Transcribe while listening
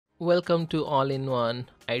Welcome to All-in-One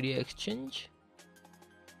Idea Exchange.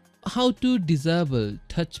 How to disable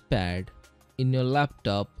Touchpad in your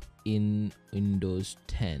laptop in Windows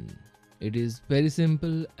 10. It is very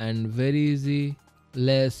simple and very easy.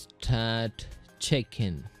 Let's start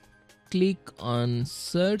check-in. Click on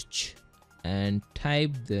search and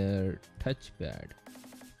type their Touchpad.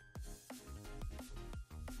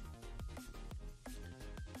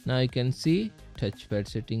 Now you can see Touchpad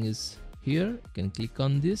setting is here. You can click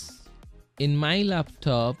on this. In my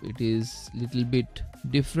laptop it is little bit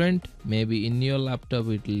different. Maybe in your laptop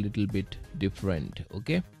it will little bit different.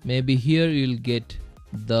 Okay, maybe here you'll get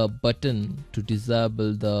the button to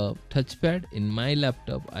disable the touchpad. In my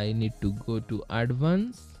laptop I need to go to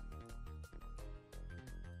advanced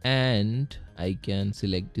and I can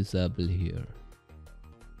select disable here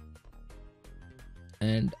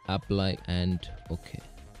and apply and okay.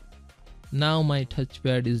 Now my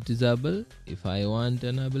touchpad is disabled. If I want to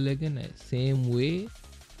enable again, same way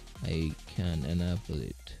I can enable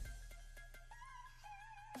it.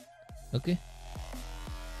 Okay,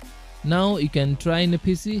 now you can try in a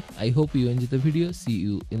PC. I hope you enjoyed the video. See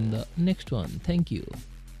you in the next one. Thank you.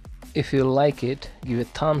 If you like it, give a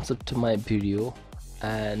thumbs up to my video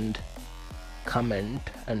and comment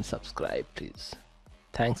and subscribe please.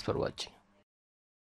 Thanks for watching.